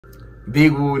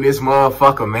Big Woo in this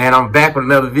motherfucker, man. I'm back with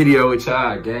another video with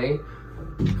y'all, gang.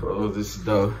 Close this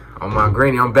door. On my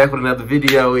granny, I'm back with another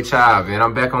video with y'all, man.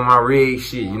 I'm back on my rig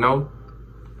shit, you know?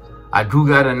 I do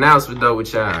got an announcement though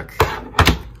with y'all.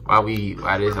 Why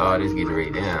this getting ready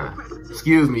down.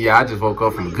 Excuse me, y'all. I just woke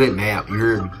up from a good nap. You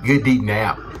heard me? Good deep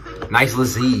nap. Nice little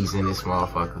Z's in this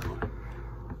motherfucker.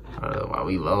 While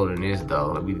we loading this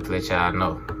though, let me let y'all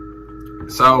know.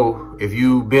 So, if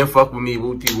you been fuck with me,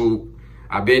 whoopty whoop,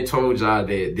 I been told y'all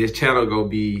that this channel gonna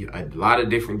be a lot of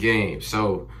different games.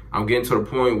 So, I'm getting to the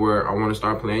point where I want to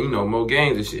start playing, you know, more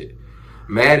games and shit.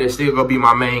 Madden still gonna be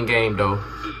my main game though.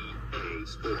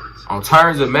 On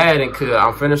terms of Madden, cause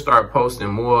I'm finna start posting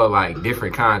more like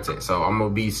different content. So I'm gonna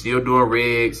be still doing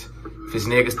rigs. If this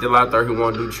nigga still out there who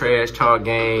wanna do trash talk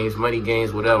games, money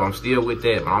games, whatever, I'm still with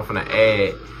that. But I'm finna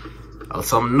add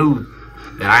something new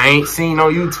that I ain't seen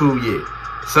on YouTube yet.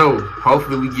 So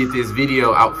hopefully we get this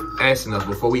video out fast enough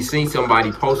before we see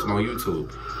somebody posting on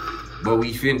YouTube. But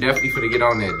we definitely finna get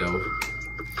on that though.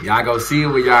 Y'all go see it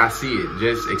where y'all see it.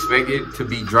 Just expect it to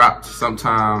be dropped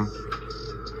sometime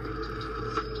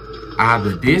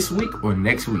either this week or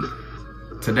next week.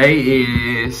 Today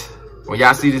is, when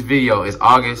y'all see this video, it's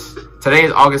August. Today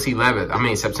is August 11th. I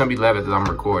mean, September 11th that I'm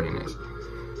recording this.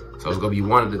 So it's gonna be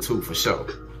one of the two for sure.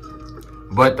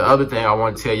 But the other thing I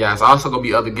want to tell y'all, it's also gonna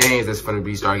be other games that's gonna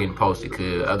be start getting posted.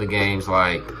 Cause other games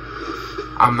like,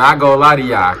 I'm not gonna lie to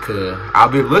y'all, cause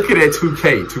I've been looking at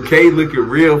 2K. 2K looking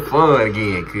real fun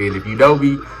again. Cause if you know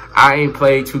me, I ain't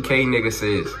played 2K nigga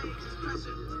since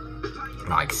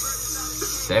like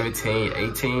 17,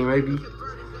 18 maybe.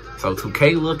 So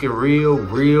 2K looking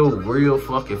real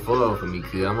fucking fun for me,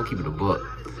 cuz I'm gonna keep it a buck.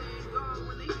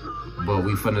 But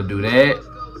we finna do that.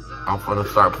 I'm finna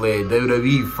start playing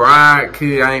WWE Fried,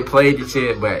 cuz I ain't played it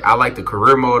yet, but I like the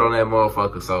career mode on that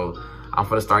motherfucker, so I'm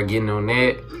finna start getting on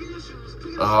that.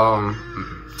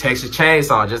 Texas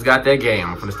Chainsaw, just got that game.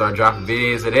 I'm finna start dropping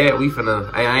videos of that. We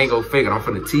finna, I ain't gonna figure, I'm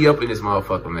finna tee up in this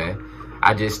motherfucker, man.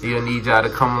 I just still need y'all to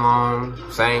come along,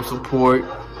 same support.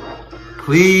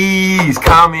 Please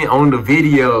comment on the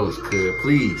videos, cuz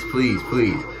please.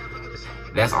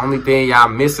 That's the only thing y'all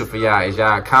missing for y'all is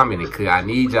y'all commenting, cuz I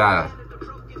need y'all.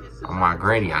 On my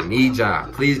granny, I need y'all.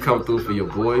 Please come through for your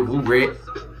boy, Woo Red.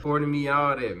 Supporting me,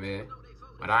 all that, man.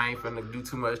 But I ain't finna do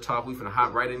too much talk. We finna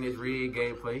hop right in this rig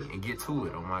gameplay and get to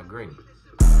it on my granny.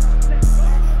 Come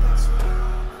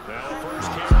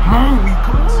on, we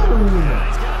cool.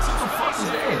 What the fuck is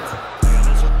that?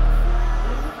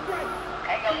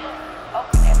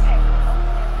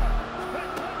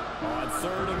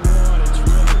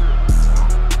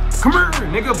 Come here,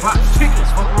 nigga, box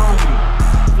chickens. Fuck wrong with you?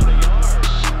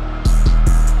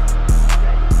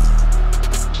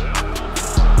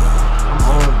 Come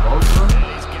on, Bosa.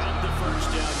 He's got the first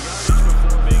down yardage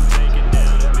before being taken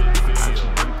down in midfield.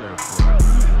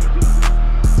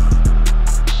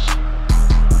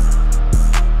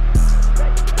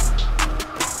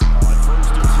 On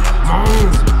first and 10,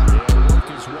 he'll work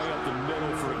his way up the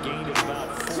middle for a gain of about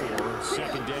 4.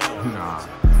 Second down. Nah.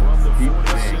 From the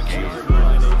 46-yard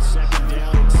line, a second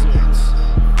down and 6.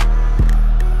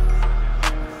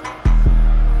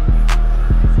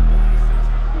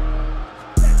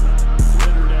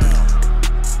 Ritter down.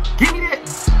 Give me that.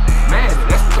 Man,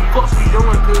 that's what the fuck we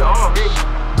doing good already.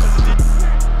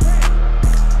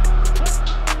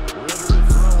 Ritter is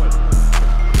throwing.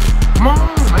 Come on,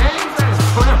 man. His ass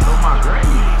clamped on my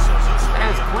granny. His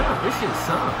ass clamped. This shit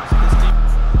sucks.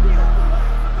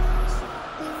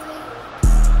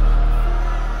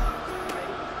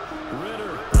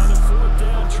 Ritter on the 4th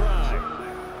down try.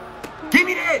 Give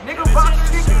me that, nigga. Box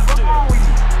chicken. What's wrong with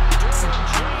you?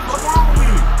 What's wrong with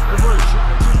you? That's what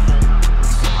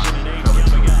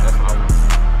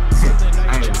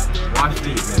Hey, watch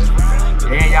this, man.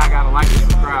 And y'all gotta like and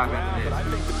subscribe after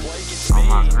this. On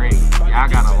my screen. Y'all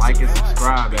gotta like and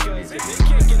subscribe after this.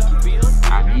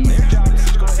 I need it.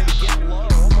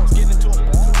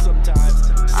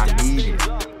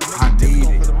 I need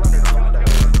it.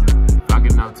 I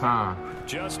get enough time.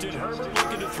 Justin Herbert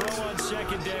looking to throw on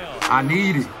second down. I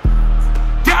need it.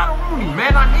 Get out of Rooney,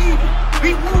 man. I need it.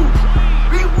 Big Woo.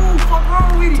 Big Woo. What's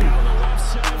wrong with you?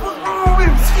 What's wrong with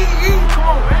him? Come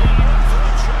on, man.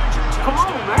 Come on,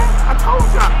 man. I told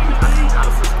y'all. I need y'all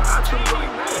to subscribe to me,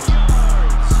 man.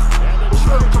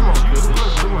 Come on, kid.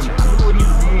 Who's doing that? I knew what he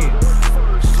was in.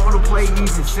 Go to play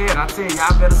easy said. I tell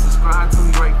y'all better subscribe to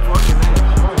me right fucking now.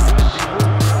 Come on, man.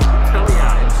 Tell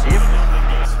y'all it's different.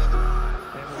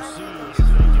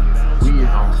 We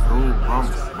is on dude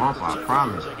bumper, I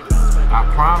promise. I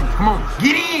promise. Come on,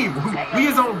 get in. We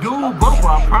is on dude bumper,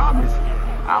 I promise.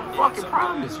 I fucking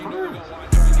promise. Come on.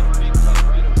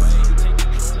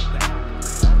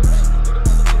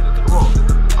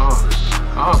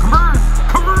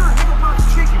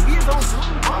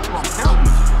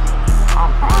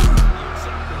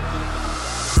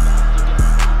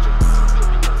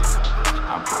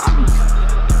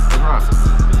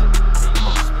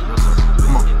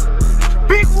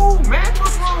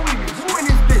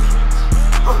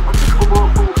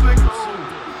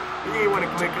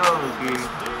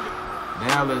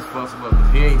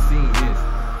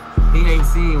 ain't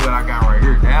seen what I got right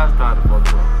here. Now it's time to fuck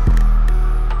up.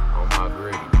 Oh my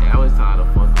gritty. Now it's time to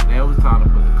fuck up. Now it's time to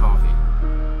put the coffee.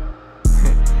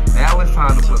 Now it's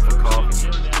time to put the coffee.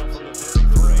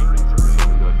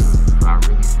 I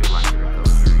really feel like you're a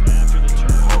coach.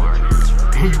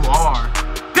 And you are.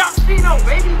 Dustino,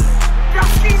 baby!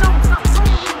 Dustino! Stop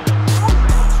playing with me. Come on,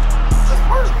 man. Let's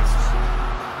work.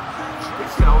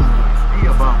 This shit over with. Be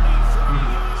a bum.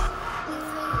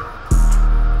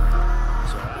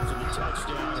 So after the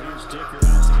touchdown, here's Dicker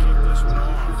out to kick this one off.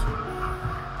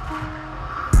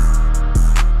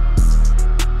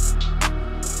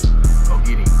 Go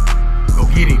get him. Go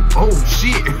get him. Oh,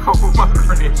 shit. Oh, my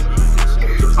friend.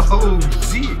 Oh,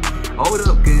 shit. Hold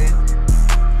up, good.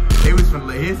 They was finna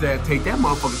let his ass take that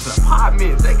motherfucker to the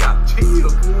apartments. They got chill,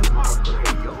 good. My friend.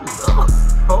 Hold up.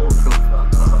 Hold the fuck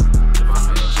up.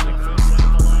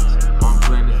 I'm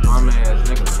playing this bum ass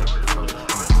nigga, man.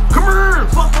 Come here.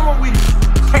 Fuck on with you.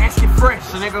 Casket fresh,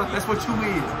 nigga. That's what you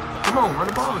is. Come on, run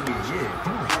the ball again. Yeah,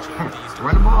 come on.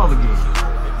 Run the ball again.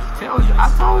 I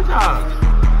told y'all.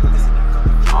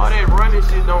 All that running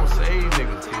shit don't save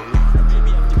niggas, kid.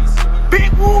 Big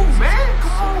woo, man.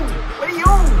 Come on. What are you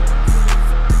on?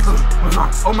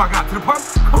 Oh my God, to the park.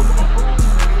 Come on.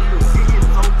 He is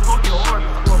so fucking hard.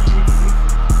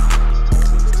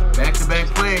 Back-to-back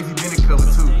plays, he been in cover 2.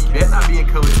 He better not be in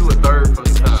cover 2 a third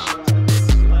fucking time.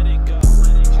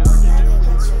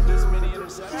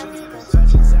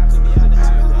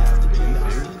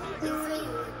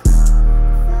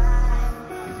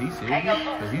 Is he serious?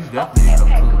 Because he's definitely in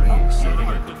cover 2.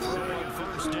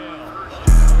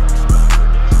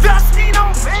 Dustino,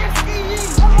 man,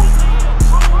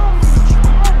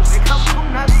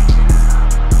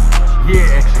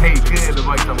 yeah, hey, good. The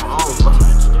mic talking about, oh, Lord.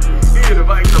 Yeah, the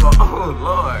mic talking about, oh,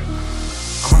 Lord.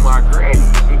 Oh, my granny.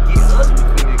 It get ugly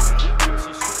for niggas.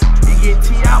 It get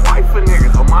T.I. white for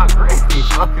niggas. Oh, my granny.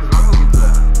 Fuck is wrong with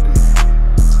that?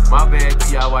 My bad,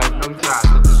 T.I. white. No shot.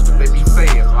 That's what they be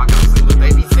saying. So I gotta see what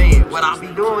they be saying. What I be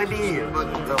doing then. Fuck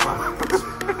you talking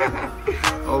about.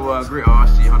 Oh, great. Oh,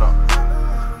 shit. Hold on.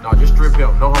 No, just strip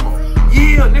him. No homo.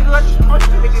 Yeah, nigga. I just punched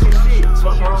the nigga in this shit.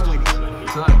 What's wrong with you?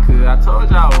 Cause I told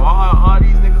y'all, all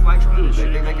these niggas like to do.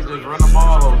 They think they can just run the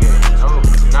ball all game. No,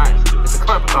 it's not. It's a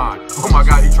clampathon. Oh my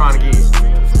God, he's trying to get it.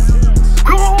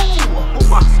 Go! Oh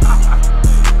my God.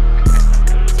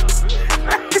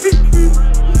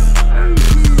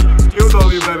 You know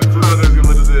you better tell them to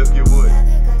let his ass get wood.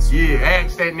 Yeah,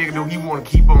 ask that nigga do he want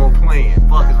to keep on playing.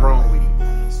 Fuck is wrong with him?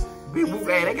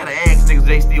 Hey, they gotta ask niggas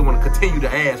they still want to continue to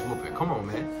ass whooping. Come on,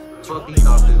 man. Fuck these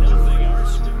off this dude.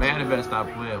 Man, they better stop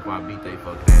playing before I beat they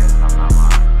fucking ass. I'm not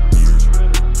lying.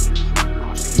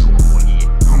 Oh shit, he going for it again.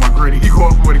 Oh my granny, he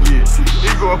going for it again. He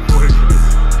going for it again.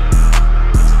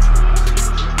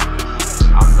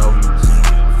 I know he was.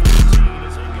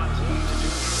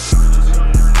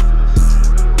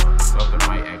 Something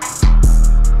might actually.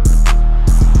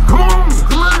 Come on,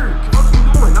 come here. What are you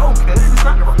doing? No, cuz it's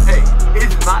not. Hey,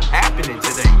 it's not happening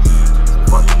today.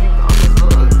 Fuck you, dog.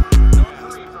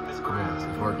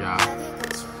 Work, y'all.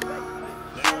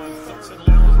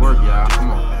 Let's work, y'all. Come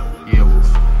on. Yeah, woo.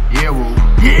 Yeah, woo.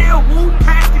 Yeah, woo.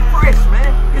 Casket fresh,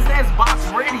 man. His ass box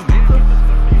ready, nigga.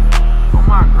 Oh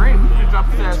my granny, we can drop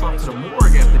his ass off to the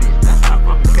morgue after this. That's how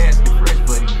fucking casket fresh,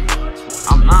 buddy.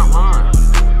 I'm not lying.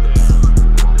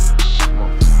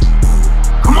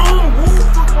 Come on, woo.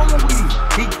 What's wrong with him?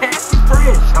 He casket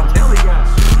fresh. I'm telling y'all.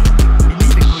 He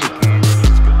need to quit, kid.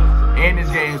 And this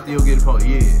game still getting posted.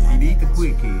 Yeah, he need to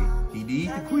quit, kid. He need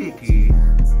to quit, kid.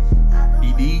 He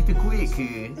need to quit,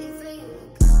 kid.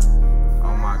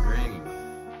 Oh my granny.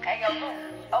 Hey, yo, look.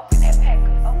 Open that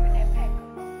package. Open that package.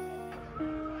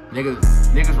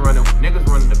 Niggas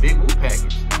running the big woo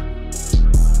package.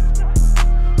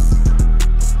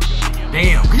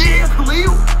 Damn. Yeah,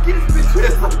 Khalil. Get his bitch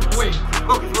ass out the way.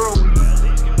 What's wrong with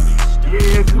you?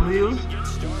 Yeah, Khalil.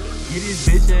 Get his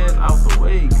bitch ass out the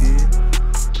way, kid.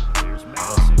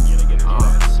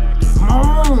 Come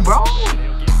on, bro.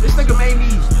 This nigga made me.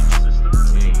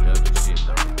 He ain't ducking shit,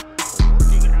 though.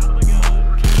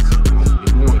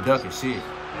 You ain't ducking shit.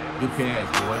 Good pass,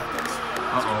 boy.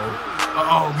 Uh-oh.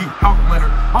 Uh-oh. Malcolm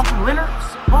Leonard. Malcolm Leonard?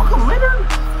 Malcolm Leonard?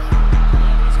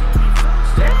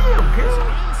 Damn, kid.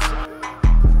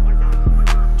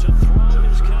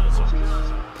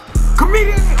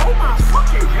 Comedian. Oh, my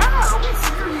fucking God. Are we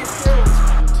serious, kid?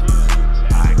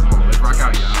 All right, come on. Let's rock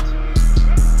out, y'all.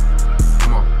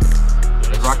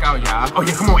 Rock out, y'all. Oh,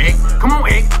 yeah, come on, Egg. Come on,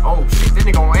 Egg. Oh, shit, that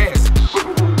nigga on ass.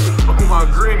 Oh, my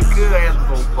granny, good ass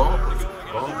was on bump.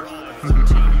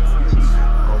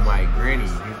 Oh, my granny,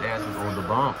 his ass was on the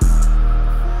bump.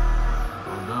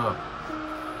 Hold up.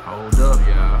 Hold up,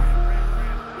 y'all.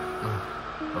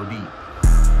 OD.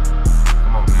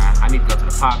 Come on, man. I need to go to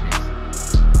the apartments.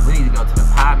 We need to go to the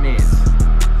apartments.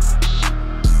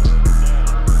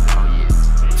 Oh, yeah.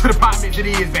 To the apartments it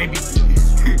is, baby.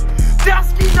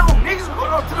 Dusky, no, niggas.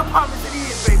 Hold on, to the apartments it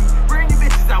is, baby. Bring your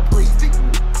bitches out, please.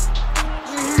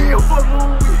 Yeah, fuck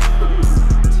wrong with you?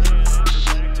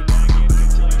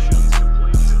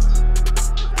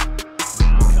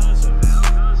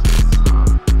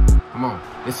 Come on.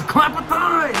 It's a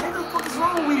clap-a-thon. Nigga, what the fuck is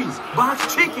wrong with you?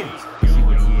 Box chicken. See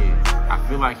what he is. I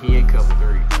feel like he ain't cover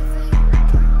 3.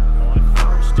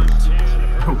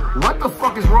 What the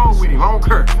fuck is wrong with him? I don't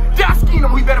care. Daskino,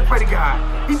 he better play the guy.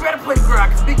 He better play the guy,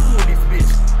 cause big fool in this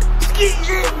bitch. Ski,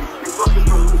 yeah. What the fuck is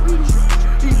wrong with him?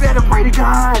 He better play the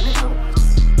guy, nigga.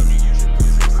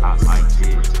 I like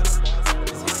this.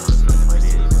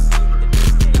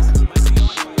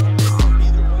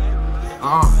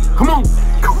 Come on.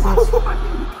 Come on.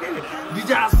 Did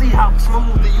y'all see how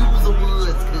smooth the user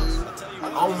was, cuz?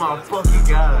 Oh my fucking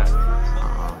god.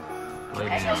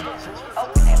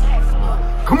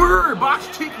 Come here, box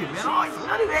chicken, man. Oh,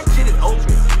 none of that shit is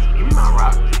open. Give me my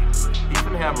rock. He's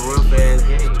gonna have a real fast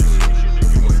game.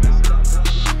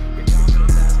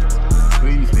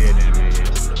 Please stay in there, man.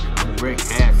 Rick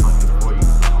has something for you.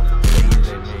 Stay in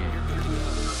there, man.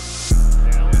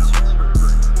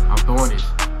 I'm throwing it.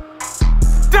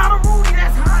 Donald Rooney,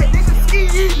 that's high, nigga. Ski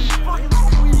in. Fucking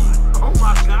Rooney. Oh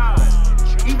my god.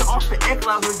 Even off the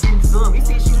Eckler out here getting some. He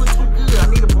said she look too good. I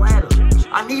need a platter.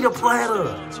 I need a platter.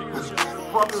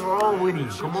 What the fuck is wrong with him?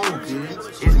 Come on, kid.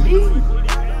 It's me.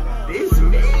 It's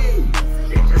me.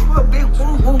 It's just what big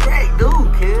woo woo that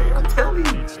dude, kid. I'm telling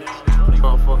you.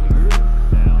 Motherfucking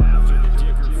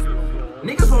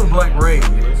niggas on Black Ray,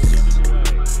 man.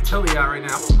 I'm telling y'all right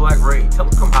now, I'm on Black Ray. Tell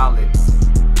him come holler at me.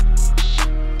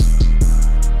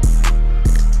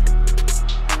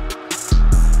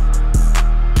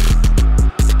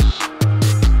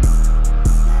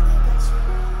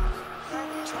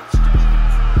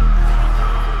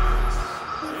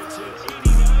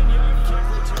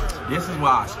 This is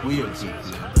why I squib kick.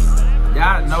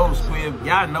 Y'all know squib.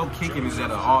 Y'all know kicking is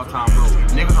at an all-time low.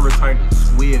 Niggas are returning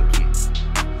squib kicks.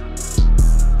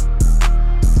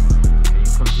 Can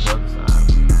you come to the other side,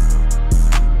 please?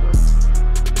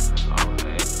 That's all of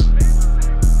that.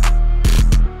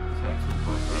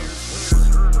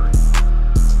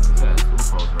 Let's have 2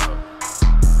 post route.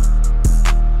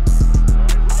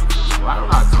 Why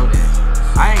don't I know that?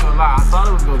 I ain't gonna lie. I thought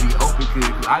it was gonna be open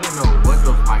because I didn't know what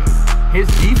the fight. His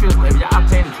defense, if y'all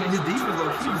paying attention, his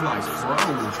defense, he was like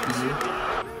froze, dude.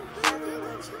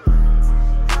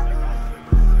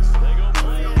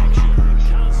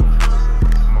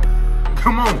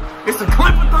 Come on. It's a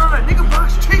clap-a-thon, nigga,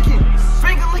 box chicken.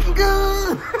 Finger looking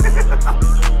good.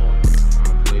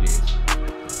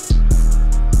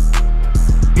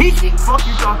 He fuck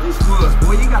you thought this was,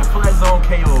 boy. You got a flat zone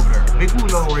KO over there. Big who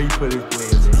know where you put his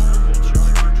players in.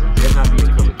 Better not be a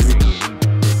cover 3 again.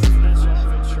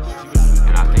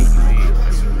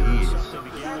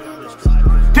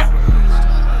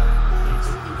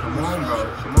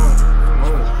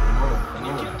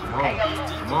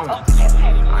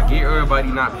 I get everybody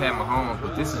not Pat Mahomes,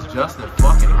 but this is Justin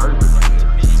fucking Herbert.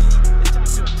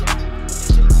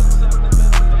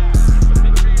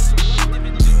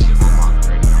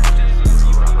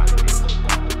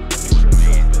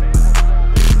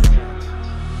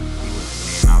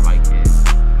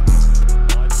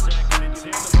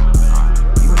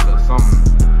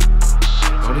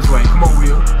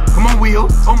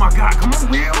 Oh my god, come on,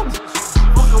 Will.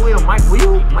 Fucking Will, Mike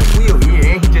Will? Mike Will,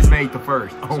 yeah, and he just made the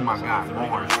first. Oh my god,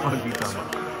 Lawrence, what are you talking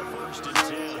about?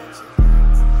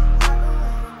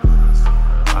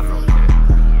 I know that.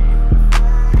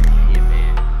 Yeah,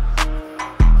 man.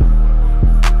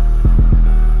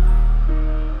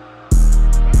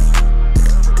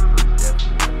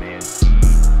 Definitely a man.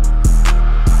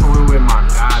 Oh, with my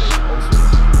god, it's open.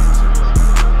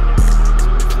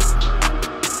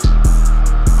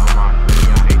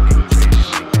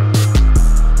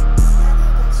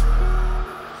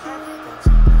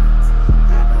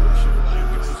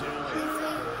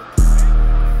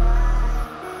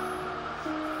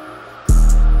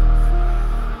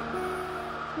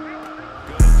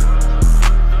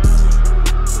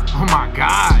 Oh my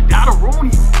god, Donald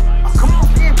Rooney. Oh, come on,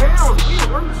 10 pounds.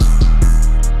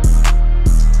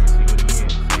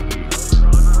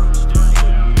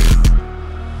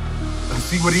 Let's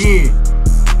see what he is.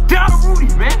 Donald Rooney,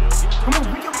 man. Come on,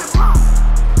 pick up that block.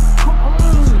 Come on,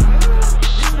 man.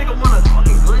 This nigga wanna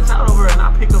fucking glitch out over and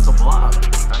not pick up the block.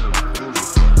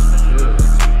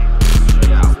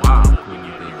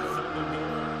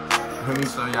 Let me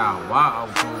show y'all why I'm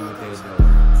cool with that though.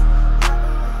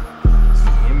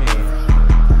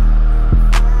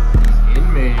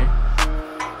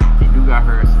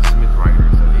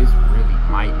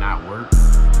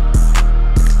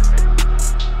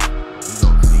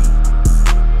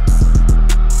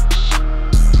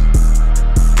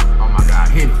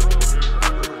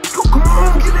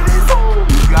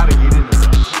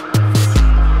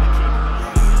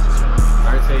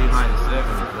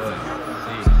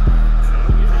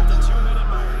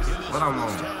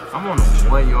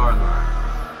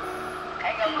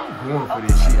 going for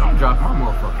this shit. I'm dropping my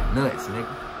motherfucking nuts,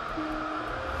 nigga.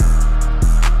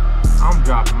 I'm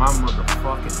dropping my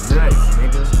motherfucking nuts,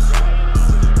 nigga.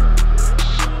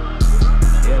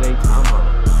 Yeah, they talking about.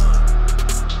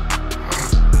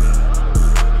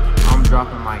 I'm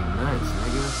dropping my nuts,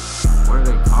 nigga. What are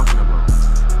they talking about?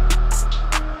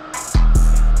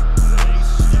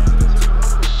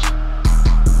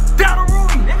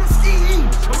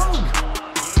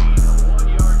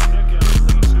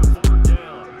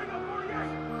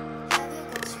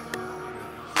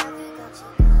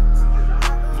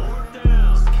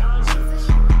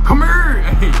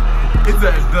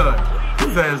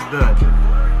 His ass done.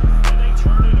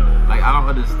 Like, I don't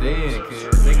understand,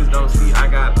 cause niggas don't see I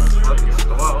got a fucking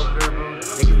star over there, bro.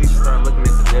 Niggas need to start looking at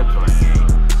the depth chart game.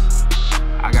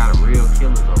 I got a real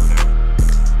killers over there.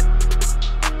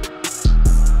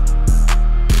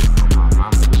 Oh my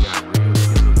mama, we got real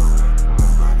killers over there. Come on,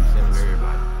 bro, you sending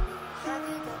everybody.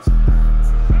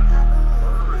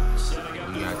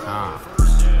 We got time.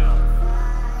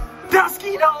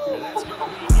 Dusky, no!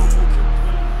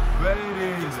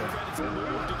 Ladies.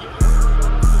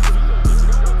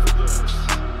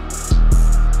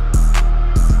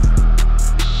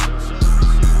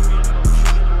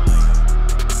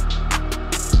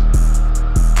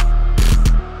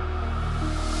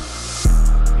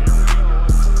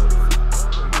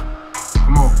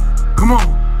 Come on.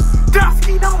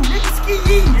 Dusky, no, nigga, ski.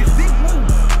 It's big woo.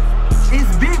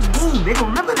 It's big woo. Nigga,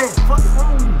 remember that. Fucking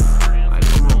wrong. Like,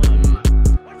 come on, dude.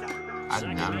 I do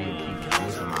not mean to keep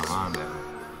missing my linebacker.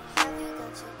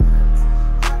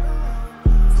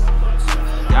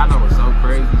 Y'all know what's so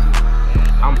crazy?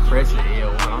 I'm pressing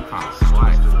L1. I'm trying to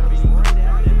slide.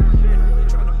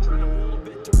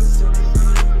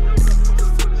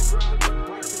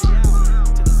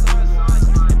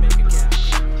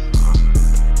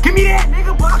 Give me that,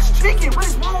 nigga, box chicken. What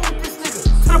is wrong with this nigga?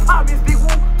 To the pop, this big woo.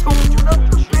 Tune up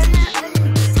the bed.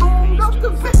 Tune up the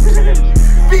bed.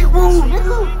 Big woo,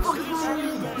 nigga. What the fuck is wrong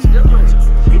with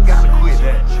you? He gotta quit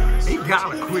that. He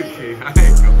gotta quit, kid. I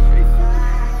ain't gonna fake it.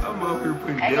 I'm over here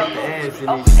putting Delta ass in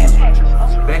this shit.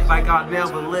 Back like I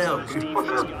never left.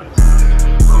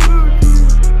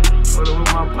 What did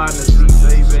my partner C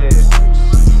say, man?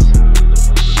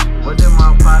 What did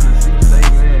my partner C say,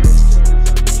 man?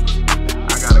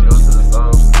 I gotta go to the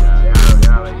song.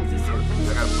 Y'all ain't just here.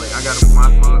 I gotta play. I gotta my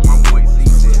boy C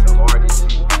said the hardest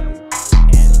shit.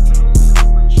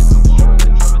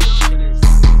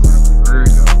 There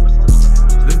you go.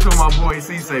 Listen to my boy C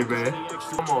say, man.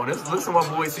 Come on, listen to my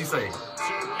boy C say.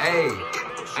 Hey.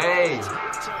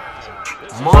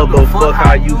 Motherfucker,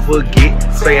 how you forget?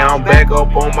 Say I'm back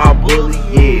up on my bully,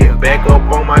 yeah. Back up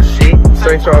on my shit.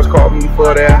 St. Charles called me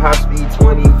for that high speed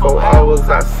 24 hours.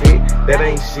 I sit, that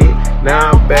ain't shit.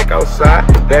 Now I'm back outside,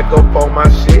 back up on my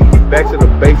shit. Back to the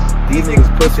basics. These niggas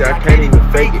pussy, I can't even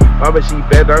fake it. Mama, she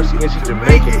bad, Darcy, and she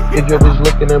Jamaican. If your bitch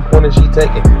looking and pointing, she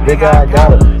taking. Nigga, I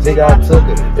got her. Nigga, I took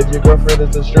her. If your girlfriend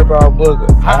is a stripper, I'll book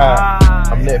her.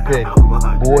 Haha, I'm that petty.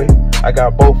 Boy, I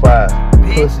got both eyes.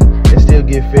 Pussy, and still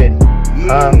get fed.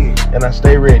 And I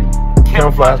stay ready.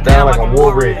 Camouflage down like I'm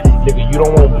war ready. Nigga, you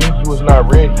don't want beef, you was not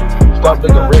ready. Stop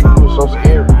looking ready, you was so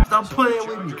scary. Stop playing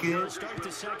with me, kid.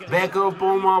 Back up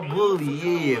on my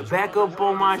bully, yeah. Back up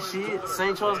on my shit.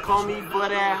 St. Charles called me for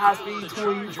that high speed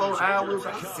 24 hours.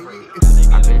 I see it.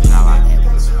 I bet y'all like it. I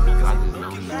just know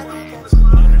he's man.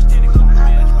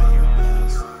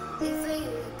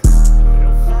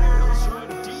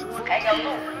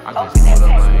 I just pulled up,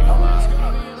 I ain't gonna lie.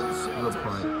 Good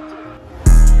point.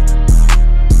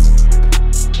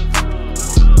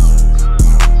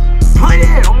 Play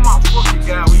that! Oh my fucking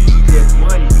god, we need that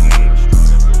money, man.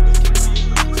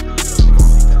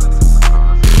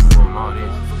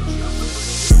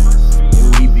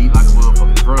 Ooh, he beat like a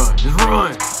motherfucking run. Just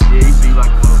run! Yeah, he beat like a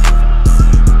motherfucker.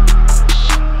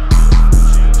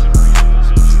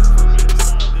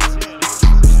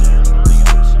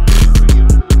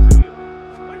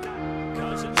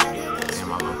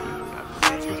 Damn, I love people.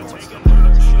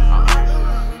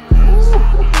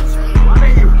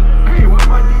 Why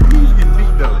my DBs get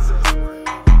beat though?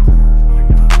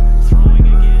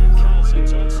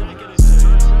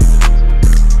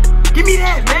 Give me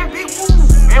that, man, big woo.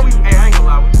 Man, hey, I ain't gonna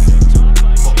lie with you.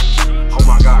 Oh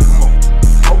my god, come on.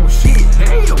 Oh shit,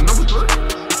 damn, number 3.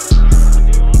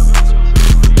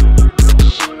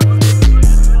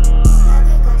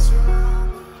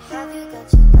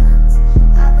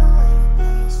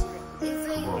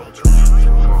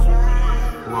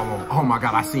 Come on. Oh my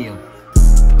god, I see him.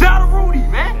 Down Rudy,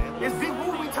 man. It's big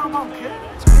woo we talking about, kid.